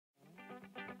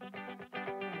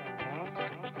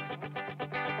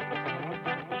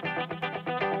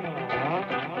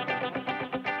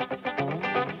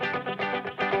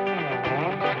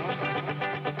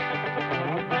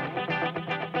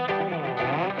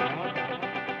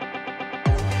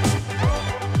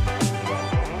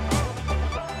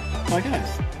Hi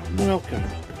guys, welcome.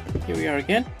 Here we are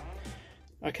again.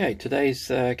 Okay, today's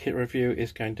kit review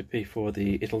is going to be for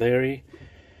the Italeri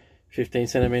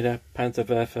 15cm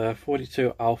Panzerwerfer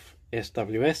 42 Alf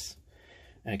sWS.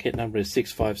 Kit number is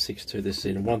 6562. This is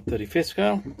in 1/35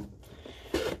 scale.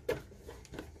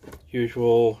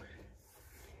 Usual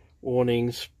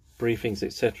warnings, briefings,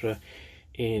 etc.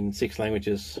 in 6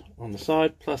 languages on the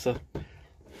side, plus a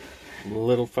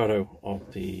little photo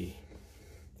of the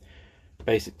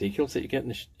basic decals that you get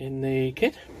in the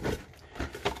kit.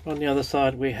 On the other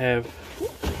side we have,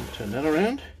 turn that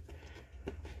around,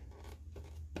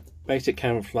 basic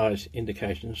camouflage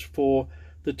indications for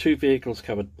the 2 vehicles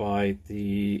covered by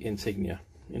the insignia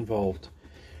involved.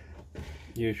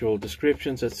 Usual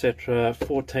descriptions, etc.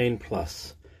 14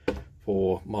 plus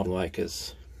for model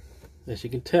makers, as you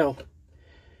can tell.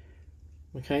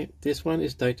 Okay, this one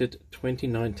is dated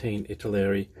 2019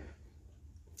 Italeri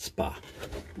Spa.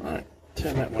 Right,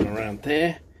 turn that one around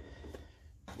there.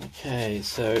 Okay,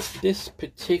 so this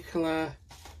particular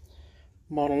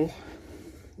model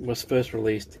was first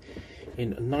released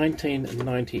in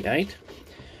 1998,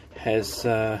 has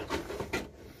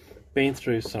been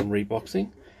through some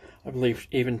reboxing. I believe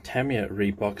even Tamiya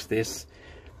ReBoxed this,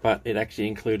 but it actually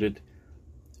included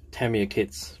Tamiya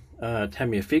kits,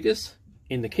 Tamiya figures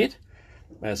in the kit,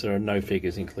 as there are no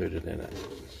figures included in it.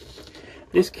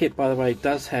 This kit, by the way,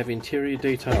 does have interior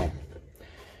detail.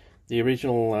 The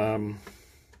original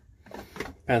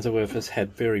Panzerwerfers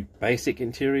had very basic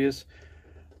interiors,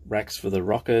 racks for the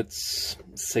rockets,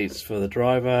 seats for the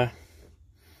driver.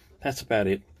 That's about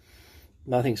it.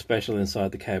 Nothing special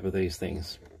inside the cab of these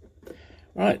things.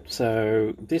 Right,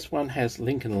 so this one has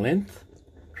link and length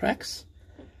tracks,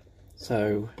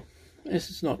 so this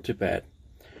is not too bad.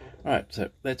 Alright, so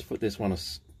let's put this one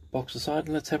box aside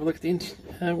and let's have a look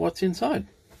at what's inside.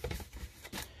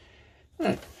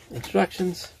 Alright,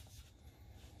 instructions,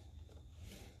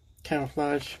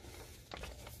 camouflage,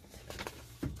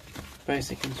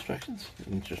 basic instructions.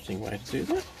 Interesting way to do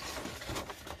that.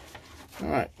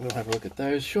 Alright, we'll have a look at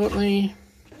those shortly.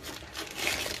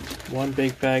 One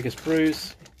big bag of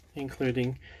sprues,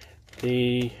 including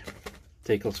the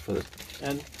decals for the,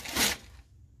 and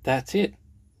that's it.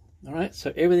 Alright,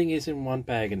 so everything is in one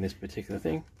bag in this particular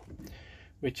thing,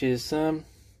 which is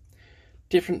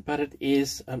different, but it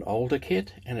is an older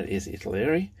kit and it is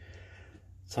Italeri.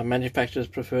 Some manufacturers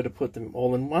prefer to put them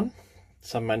all in one.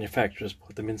 Some manufacturers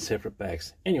put them in separate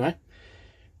bags. Anyway,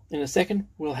 in a second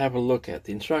we'll have a look at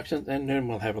the instructions and then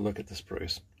we'll have a look at the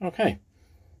sprues. Okay.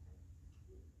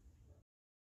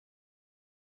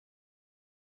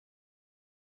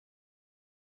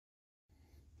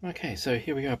 Okay, so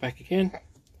here we go back again.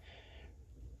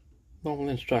 Normal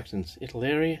instructions,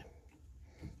 Italeri,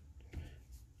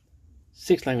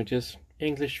 6 languages,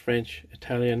 English, French,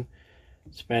 Italian,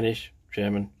 Spanish,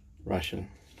 German, Russian.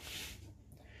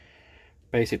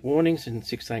 Basic warnings in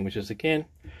 6 languages again,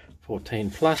 14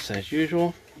 plus as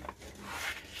usual.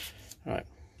 Right.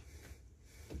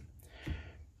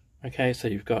 Okay, so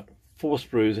you've got 4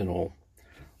 sprues in all.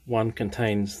 One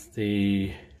contains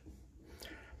the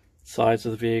sides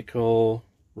of the vehicle,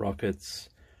 rockets,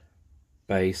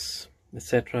 base,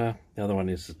 etc. The other one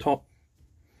is the top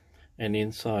and the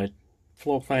inside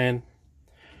floor plan,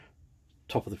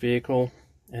 top of the vehicle,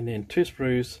 and then 2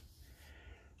 sprues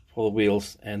for the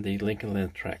wheels and the link and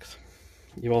length tracks.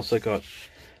 You've also got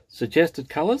suggested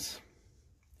colors.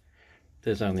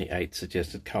 There's only 8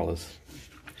 suggested colors,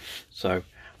 so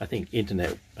I think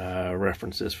internet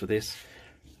references for this.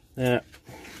 Now,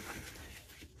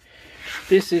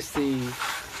 this is the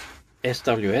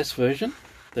sWS version.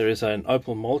 There is an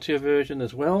Opal Multia version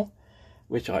as well,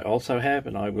 which I also have,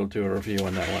 and I will do a review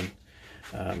on that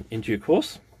one in due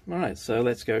course. Alright, so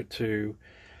let's go to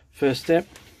first step.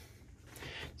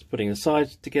 It's putting the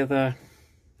sides together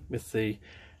with the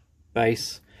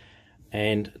base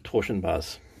and torsion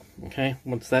bars. Okay,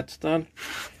 once that's done,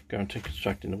 going to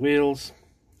constructing the wheels,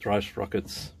 drive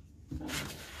sprockets,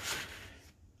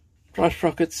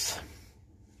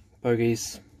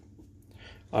 bogies,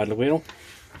 idler wheel.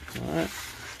 Alright,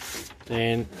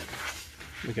 then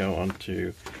we go on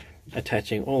to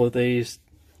attaching all of these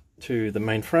to the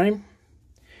main frame,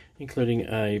 including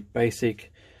a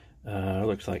basic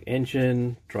looks like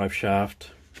engine, drive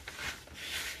shaft.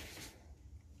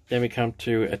 Then we come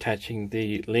to attaching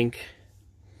the link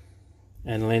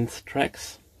and length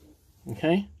tracks.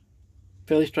 Okay,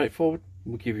 fairly straightforward.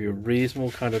 Will give you a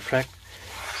reasonable kind of track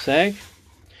sag.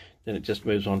 Then it just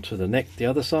moves on to the neck, the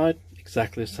other side,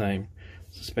 exactly the same.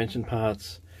 Suspension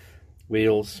parts,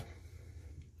 wheels,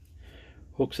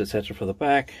 hooks, etc. for the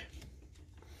back,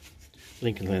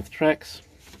 link and length tracks,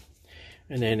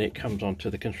 and then it comes on to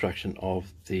the construction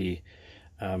of the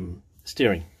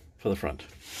steering for the front.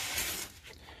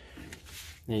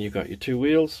 Then you've got your two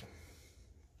wheels,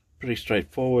 pretty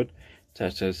straightforward,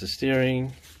 attached as the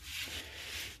steering.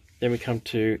 Then we come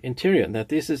to interior. Now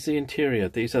this is the interior.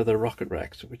 These are the rocket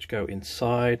racks which go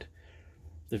inside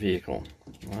the vehicle.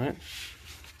 Right.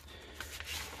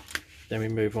 Then we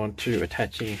move on to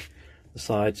attaching the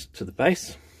sides to the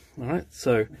base. All right.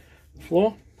 So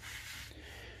floor,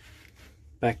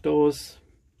 back doors,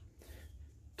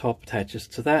 top attaches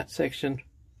to that section,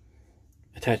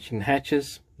 attaching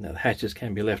hatches. Now the hatches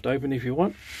can be left open if you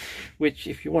want, which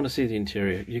if you want to see the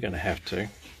interior, you're going to have to.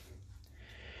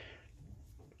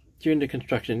 During the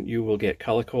construction, you will get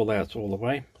color call-outs all the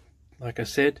way. Like I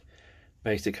said,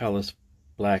 basic colors,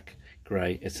 black,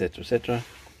 grey, etc., etc.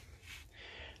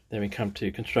 Then we come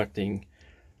to constructing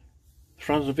the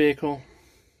front of the vehicle.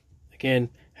 Again,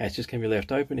 hatches can be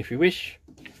left open if you wish.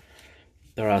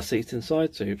 There are seats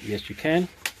inside, so yes, you can.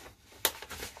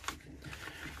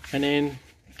 And then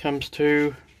comes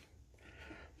to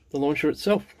the launcher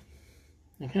itself.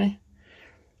 Okay,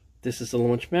 this is the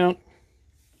launch mount.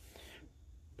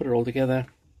 Put it all together,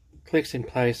 clicks in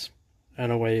place,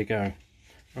 and away you go.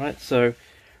 Right, so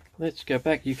let's go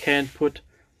back. You can put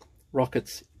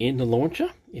rockets in the launcher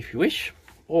if you wish,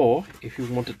 or if you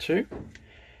wanted to,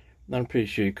 and I'm pretty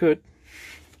sure you could,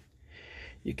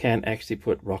 you can actually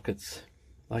put rockets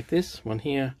like this one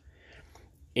here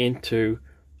into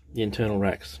the internal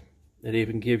racks. It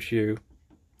even gives you,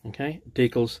 okay,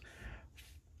 decals,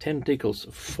 10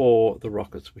 decals for the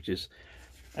rockets, which is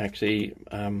actually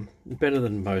better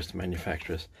than most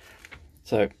manufacturers.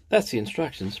 So that's the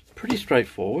instructions, pretty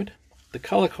straightforward. The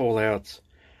color call outs,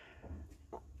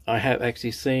 I have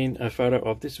actually seen a photo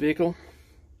of this vehicle,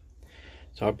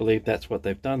 so I believe that's what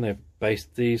they've done. They've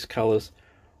based these colors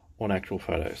on actual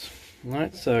photos.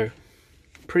 Right, so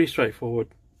pretty straightforward.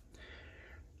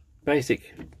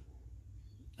 Basic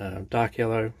dark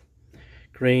yellow,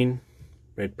 green,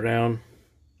 red, brown,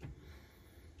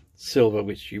 silver,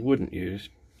 which you wouldn't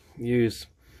use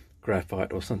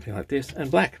graphite or something like this, and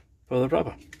black for the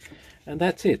rubber, and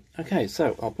that's it. Okay,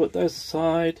 so I'll put those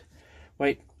aside.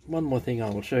 Wait, one more thing I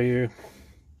will show you.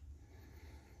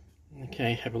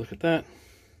 Okay, have a look at that.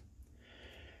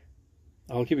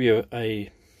 I'll give you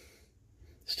a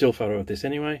still photo of this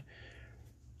anyway.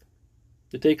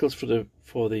 The decals for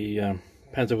the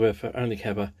Panzerwerfer only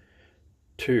cover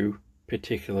 2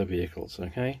 particular vehicles.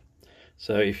 Okay,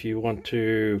 so if you want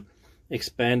to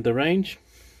expand the range,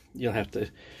 you'll have to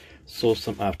source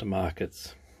some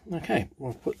aftermarkets. Okay,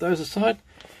 we'll put those aside,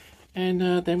 and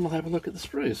then we'll have a look at the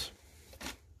sprues.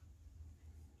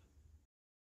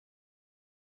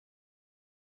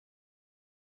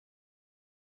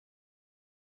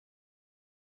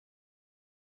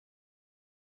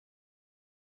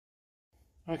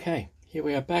 Okay, here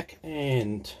we are back,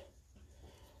 and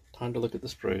time to look at the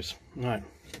sprues. Right,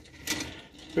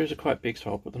 sprues are quite big, so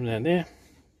I'll put them down there.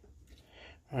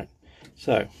 Right,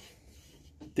 so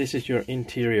this is your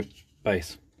interior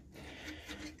base.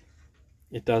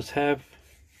 It does have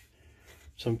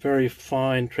some very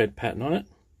fine tread pattern on it,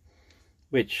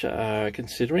 which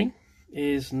considering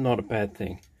is not a bad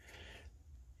thing.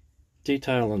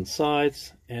 Detail on the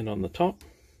sides and on the top,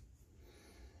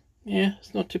 yeah,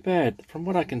 it's not too bad. From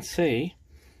what I can see,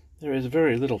 there is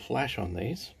very little flash on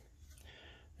these.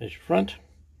 There's your front,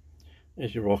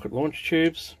 there's your rocket launch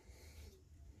tubes.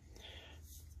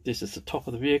 This is the top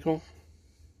of the vehicle.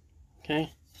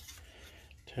 Okay,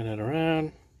 turn it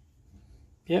around.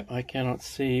 Yep, I cannot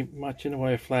see much in the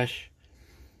way of flash.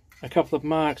 A couple of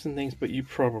marks and things, but you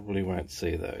probably won't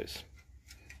see those.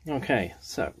 Okay,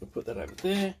 so we'll put that over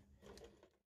there.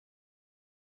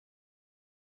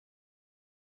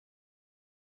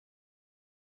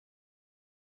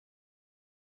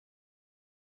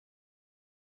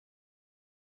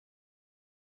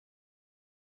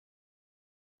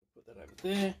 Put that over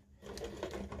there.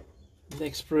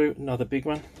 Next sprue, another big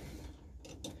one.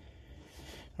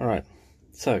 Alright,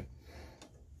 so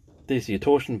these are your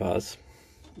torsion bars,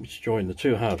 which join the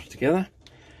two halves together.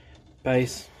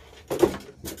 Base,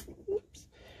 oops,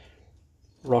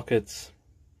 rockets,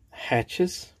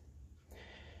 hatches.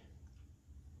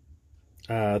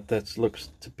 That looks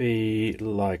to be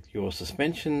like your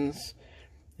suspensions,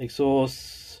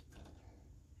 exhausts,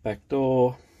 back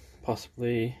door,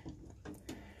 possibly,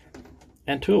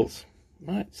 and tools.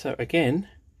 Right, so again,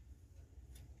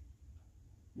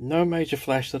 no major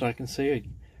flash that I can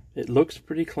see. It looks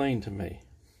pretty clean to me.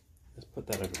 Let's put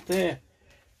that over there.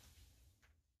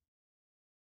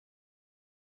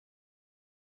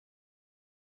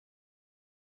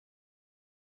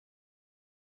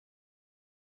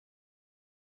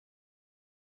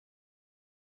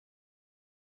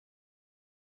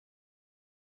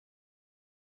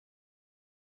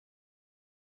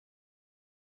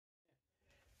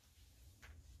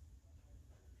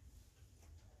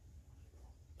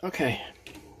 Okay,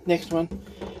 next one.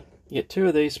 You get 2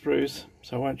 of these sprues,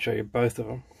 so I won't show you both of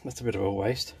them. That's a bit of a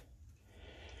waste.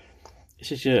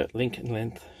 This is your link and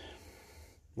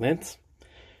lengths,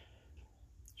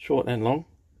 short and long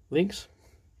links,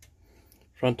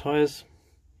 front tires,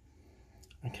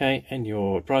 okay, and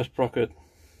your dry sprocket,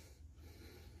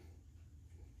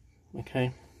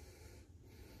 okay,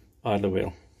 idler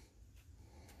wheel.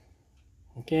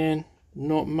 Again,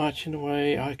 not much in the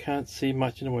way, I can't see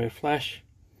much in the way of flash.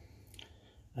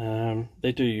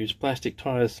 They do use plastic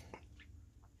tires,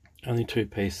 only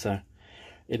 2-piece, so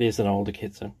it is an older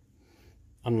kit, so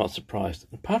I'm not surprised.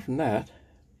 Apart from that,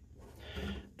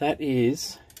 that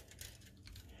is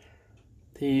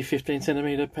the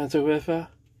 15cm Panzerwerfer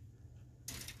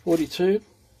 42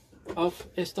 of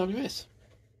sWS.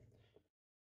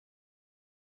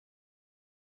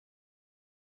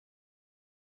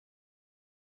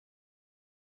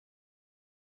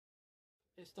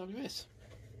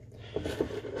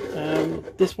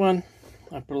 This one,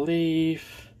 I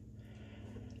believe,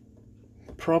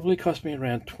 probably cost me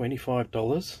around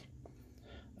 $25.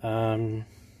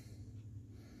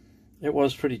 It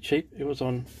was pretty cheap. It was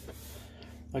on,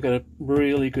 I got a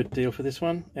really good deal for this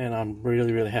one, and I'm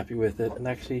really happy with it. And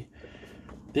actually,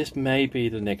 this may be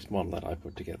the next model that I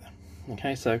put together.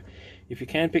 Okay, so if you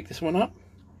can pick this one up,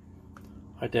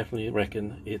 I definitely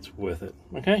reckon it's worth it.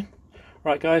 Okay,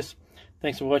 all right guys,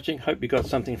 thanks for watching. Hope you got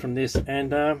something from this,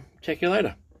 and check you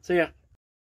later. See ya.